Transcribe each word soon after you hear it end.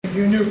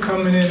You knew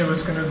coming in it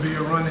was going to be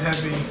a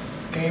run-heavy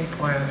game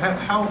plan.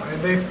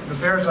 The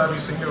Bears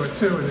obviously knew it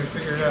too, and they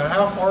figured it out.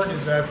 How hard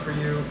is that for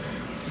you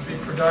to be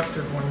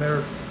productive when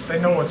they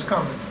know what's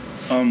coming?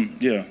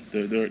 Yeah,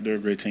 they're a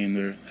great team.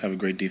 They have a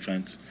great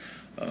defense.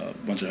 A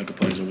bunch of heck of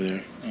players over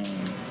there.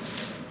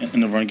 In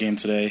the run game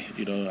today,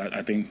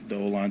 I think the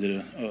O-line did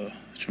a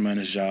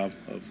tremendous job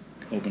of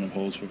opening up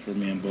holes for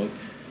me and Book.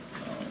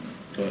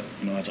 But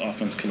as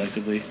offense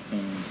collectively,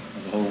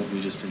 as a whole,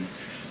 we just didn't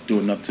do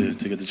enough to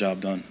get the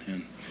job done,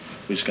 and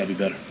we just got to be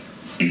better.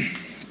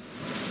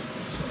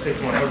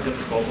 Saquon, how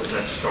difficult was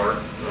that start?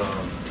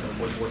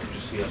 What did you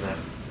see on that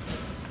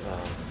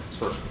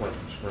first play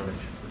from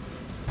scrimmage?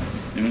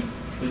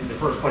 Mm-hmm. The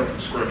first play from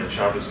scrimmage,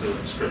 obviously,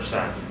 with the strip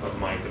sack of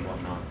Mike and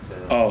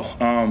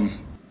whatnot.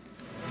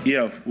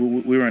 Yeah,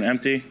 we were in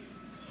empty,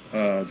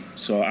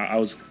 so I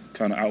was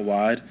kind of out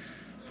wide,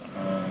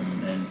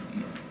 and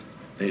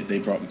they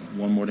brought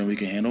one more than we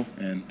can handle.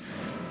 And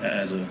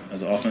as an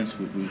offense,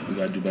 we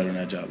got to do better in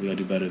that job. We got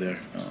to do better there.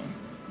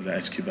 We got to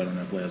execute better on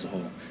that play as a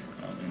whole,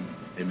 and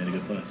they made a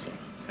good play. So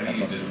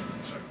that's up to them.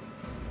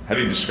 How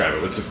do you describe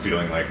it? What's the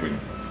feeling like when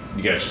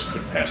you guys just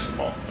couldn't pass the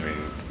ball? I mean,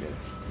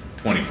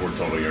 24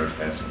 total yards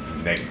passing,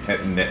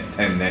 10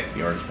 net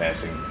yards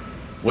passing.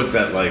 What's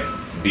that like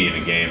to be in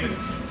a game? And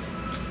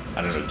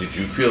I don't know, did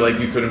you feel like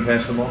you couldn't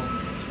pass the ball?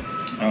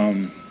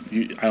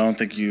 I don't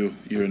think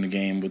you're in the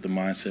game with the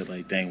mindset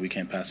like, dang, we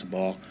can't pass the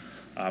ball.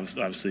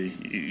 Obviously,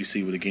 you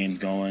see where the game's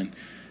going.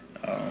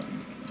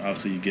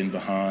 Obviously, you're getting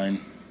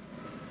behind.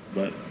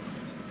 But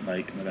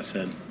like I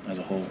said, as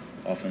a whole,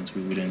 offense,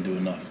 we didn't do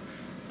enough.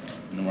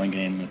 In the run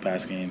game, in the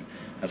pass game,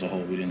 as a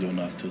whole, we didn't do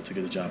enough to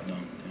get the job done.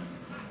 And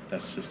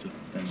that's just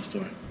the end of the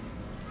story.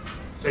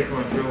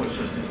 Saquon, Joe was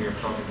just in here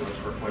talking to us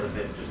for quite a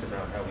bit just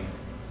about how he,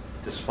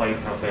 despite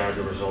how bad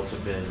the results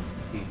have been,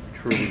 he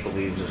truly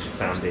believes there's a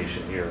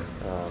foundation here.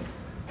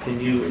 Can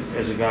you,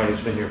 as a guy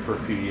who's been here for a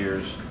few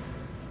years,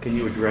 can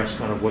you address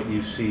kind of what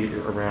you see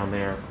around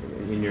there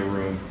in your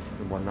room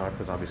and whatnot?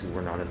 Because obviously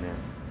we're not in there.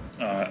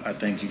 I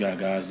think you got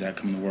guys that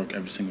come to work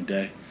every single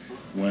day,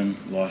 win,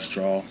 loss,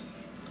 draw,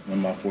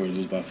 win by 40,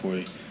 lose by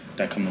 40,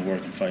 that come to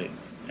work and fight,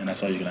 and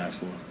that's all you can ask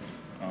for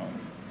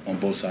on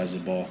both sides of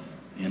the ball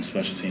and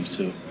special teams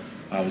too.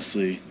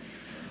 Obviously,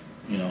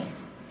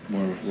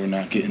 we're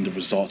not getting the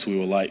results we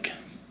would like,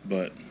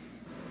 but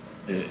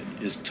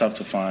it's tough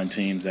to find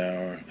teams that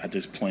are at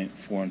this point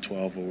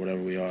 4-12 or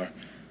whatever we are,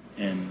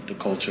 and the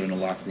culture in the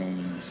locker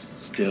room is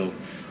still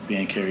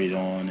being carried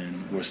on,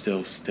 and we're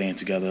still staying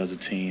together as a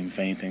team. If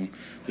anything,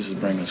 this is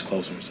bringing us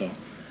closer. So,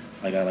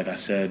 like I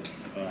said,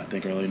 I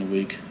think earlier in the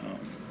week,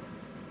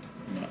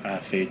 I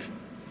have faith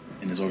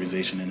in this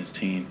organization and this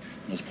team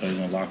and those players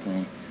in the locker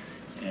room.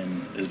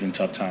 And it's been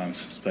tough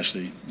times,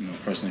 especially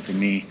personally for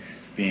me,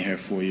 being here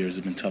 4 years.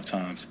 It's been tough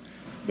times,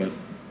 but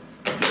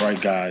the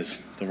right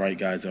guys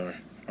are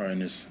in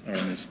this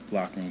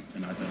locker room,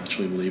 and I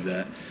truly believe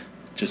that,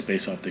 just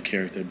based off their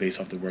character, based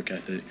off the work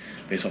ethic,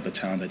 based off the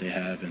talent that they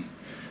have. And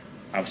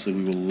obviously,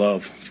 we would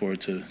love for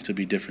it to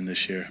be different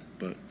this year,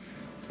 but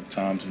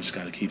sometimes we just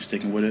got to keep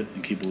sticking with it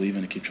and keep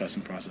believing and keep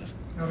trusting the process.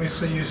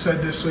 Obviously, you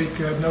said this week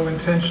you had no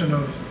intention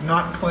of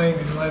not playing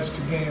these last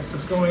two games.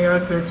 Does going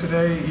out there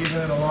today, even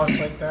in a loss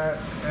like that,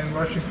 and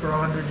rushing for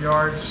 100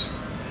 yards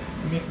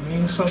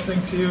mean something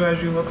to you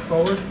as you look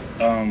forward?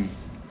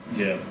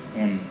 Yeah.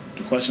 On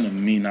the question of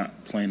me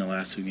not playing the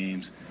last two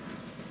games,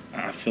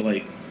 I feel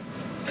like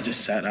I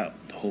just sat out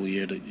the whole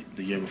year,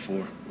 the year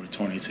before, with a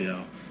torn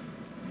ACL.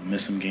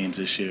 Missed some games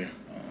this year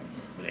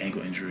with an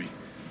ankle injury.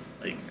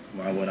 Like,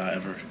 why would I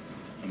ever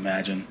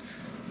imagine?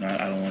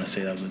 I don't want to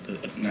say that was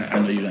I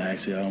know you didn't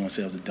ask it. I don't want to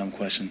say that was a dumb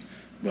question,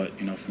 but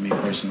for me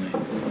personally,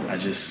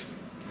 it's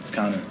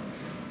kind of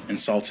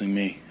insulting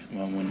me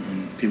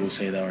when people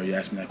say that or you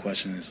ask me that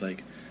question. It's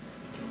like,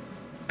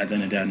 at the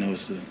end of the day, I know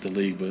it's the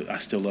league, but I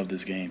still love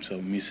this game.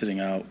 So me sitting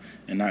out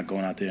and not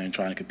going out there and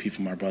trying to compete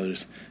for my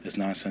brothers is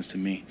nonsense to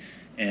me.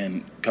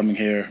 And coming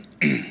here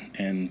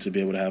and to be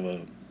able to have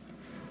a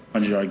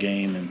 100-yard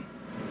game and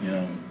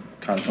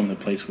kind of come to a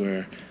place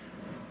where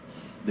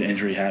the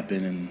injury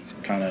happened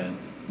and kind of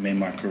made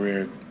my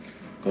career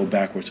go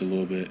backwards a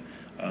little bit,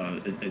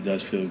 it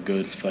does feel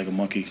good. I feel like a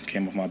monkey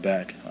came off my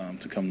back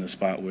to come to a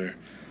spot where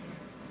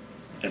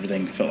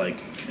everything felt like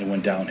it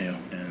went downhill.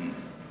 And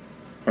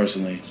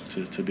personally,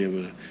 to be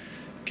able to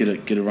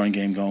get a run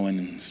game going,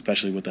 and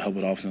especially with the help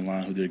of the offensive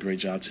line, who did a great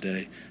job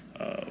today,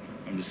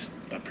 I'm just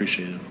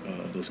appreciative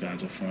of those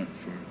guys up front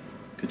for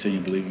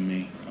continuing to believe in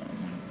me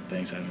when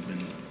things haven't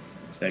been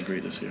that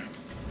great this year.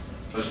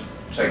 Let's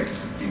take,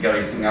 you got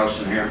anything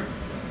else in here?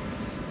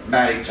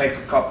 Maddie, take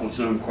a couple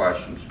Zoom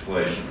questions,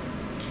 please.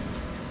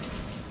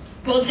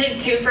 We'll take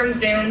two from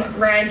Zoom,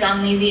 Ryan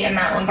Donlevy and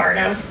Matt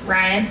Lombardo.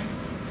 Ryan.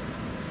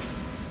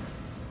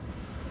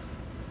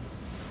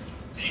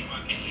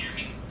 Saquon, can you hear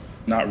me?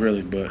 Not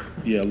really, but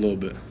yeah, a little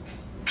bit.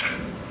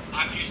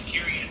 I'm just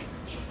curious.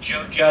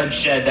 Joe Judge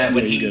said that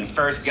when he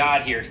first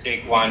got here,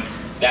 Saquon,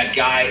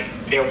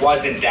 there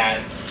wasn't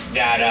that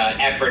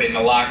effort in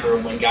the locker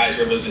room when guys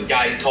were losing.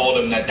 Guys told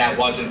him that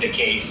wasn't the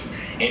case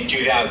in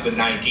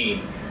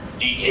 2019.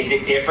 Is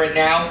it different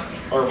now?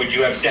 Or would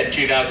you have said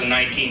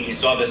 2019 you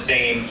saw the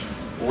same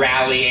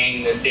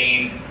rallying, the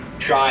same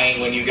trying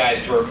when you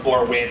guys were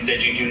 4 wins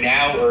as you do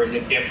now, or is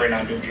it different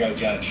under Joe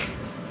Judge?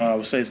 I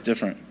would say it's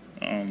different.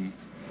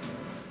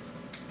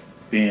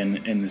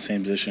 Being in the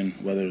same position,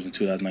 whether it was in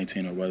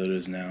 2019 or whether it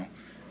is now,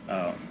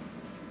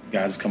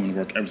 guys coming to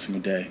work every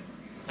single day,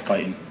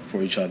 fighting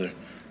for each other.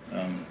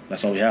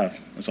 That's all we have.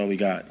 That's all we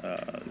got.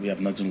 We have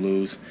nothing to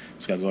lose.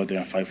 Just got to go out there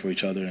and fight for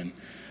each other. And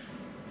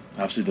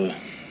obviously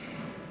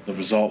the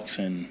results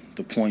and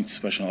the points,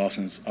 especially on the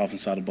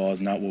offense side of the ball,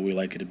 is not what we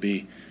like it to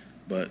be.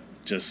 But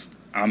just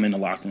I'm in the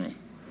locker room,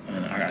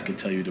 and I can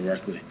tell you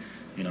directly,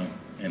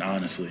 and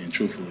honestly and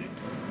truthfully,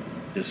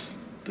 just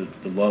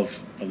the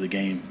love of the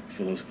game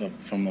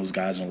from those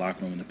guys in the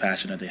locker room, and the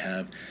passion that they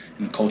have,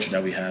 and the culture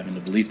that we have, and the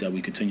belief that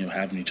we continue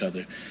having each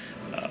other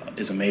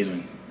is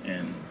amazing.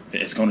 And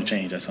it's going to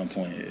change at some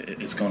point.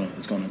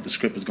 The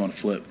script is going to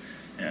flip,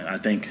 and I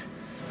think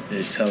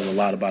it tells a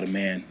lot about a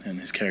man and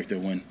his character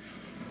when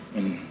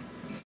it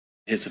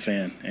hits a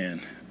fan,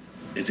 and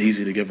it's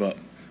easy to give up.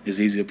 It's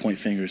easy to point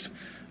fingers.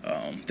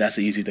 That's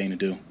the easy thing to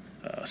do,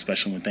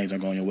 especially when things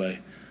aren't going your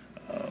way.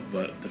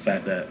 But the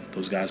fact that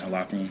those guys in the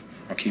locker room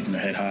are keeping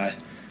their head high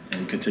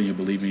and we continue to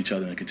believe in each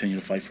other and continue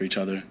to fight for each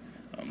other,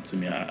 to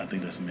me, I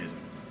think that's amazing.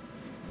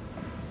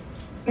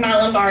 Matt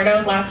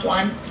Lombardo, last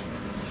one.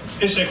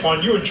 Hey,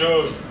 Saquon, you and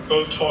Joe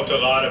both talked a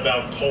lot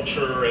about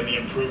culture and the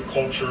improved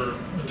culture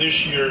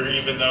this year,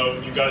 even though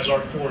you guys are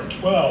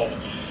 4-12.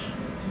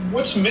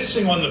 What's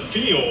missing on the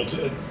field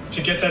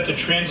to get that to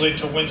translate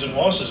to wins and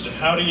losses? And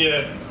how do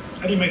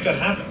you make that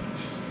happen?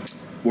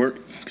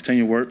 Work,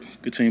 continue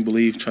to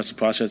believe, trust the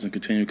process, and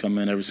continue to come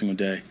in every single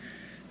day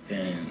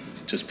and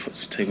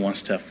just take one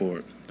step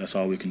forward. That's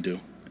all we can do.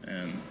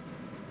 And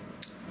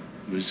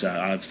we just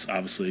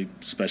obviously,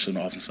 especially on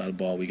the offensive side of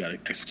the ball, we got to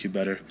execute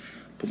better,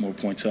 put more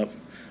points up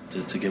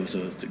to give us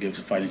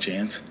a fighting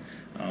chance.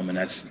 And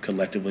that's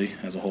collectively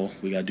as a whole.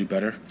 We got to do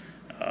better.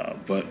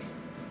 But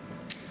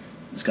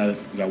we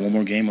got one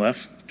more game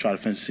left. Try to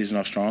finish the season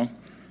off strong.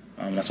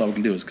 That's all we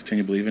can do is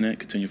continue believing it,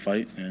 continue to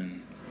fight,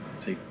 and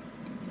take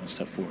one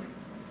step forward.